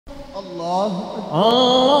Allahu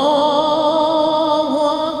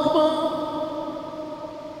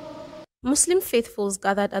Muslim faithfuls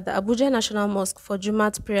gathered at the Abuja National Mosque for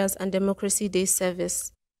Jumma'At prayers and Democracy Day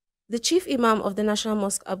service. The Chief Imam of the National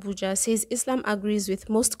Mosque Abuja says Islam agrees with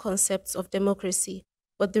most concepts of democracy,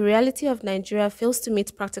 but the reality of Nigeria fails to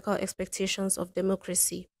meet practical expectations of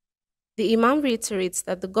democracy. The Imam reiterates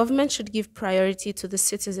that the government should give priority to the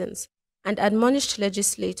citizens and admonished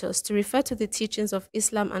legislators to refer to the teachings of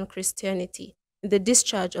Islam and Christianity in the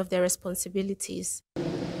discharge of their responsibilities.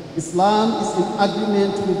 Islam is in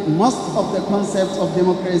agreement with most of the concepts of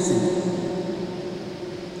democracy: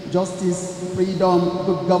 justice, freedom,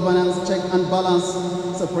 good governance, check and balance,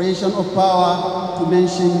 separation of power, to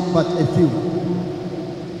mention but a few.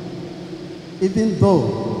 Even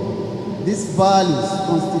though these values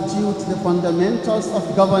constitute the fundamentals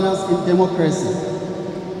of governance in democracy,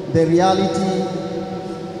 the reality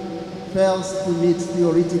fails to meet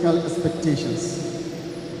theoretical expectations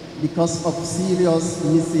because of serious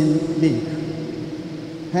missing link.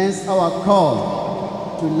 Hence our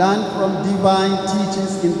call to learn from divine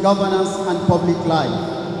teachings in governance and public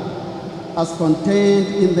life, as contained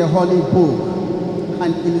in the Holy Book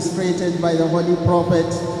and illustrated by the Holy Prophet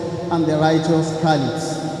and the righteous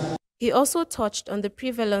caliphs. He also touched on the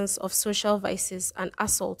prevalence of social vices and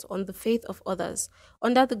assault on the faith of others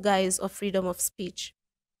under the guise of freedom of speech.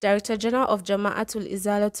 Director General of Jumma'atul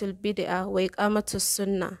Izalatul Bid'ah wa Iqamatus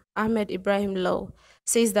Sunnah, Ahmed Ibrahim Law,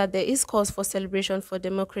 says that there is cause for celebration for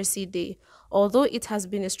Democracy Day, although it has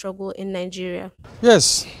been a struggle in Nigeria.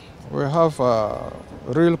 Yes, we have a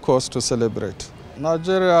real cause to celebrate.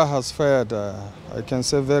 Nigeria has fared, I can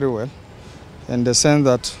say, very well, in the sense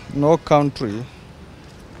that no country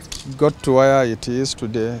got to where it is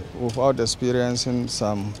today without experiencing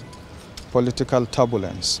some political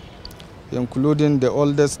turbulence, including the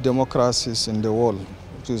oldest democracies in the world,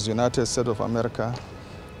 which is the United States of America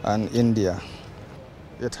and India.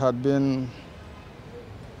 It had been,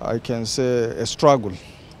 I can say, a struggle.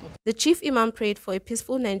 The Chief Imam prayed for a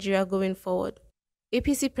peaceful Nigeria going forward.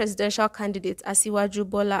 APC presidential candidate Asiwaju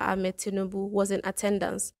Bola Ahmed Tinubu was in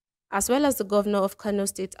attendance, as well as the governor of Kano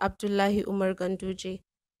State Abdullahi Umar Ganduje,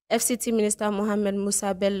 FCT Minister Mohammed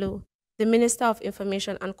Musa Bello, the Minister of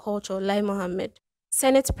Information and Culture Lai Mohammed,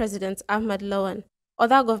 Senate President Ahmad Lawan,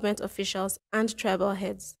 other government officials, and tribal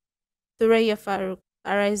heads. Thurayya Faruk,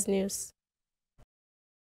 Arise News.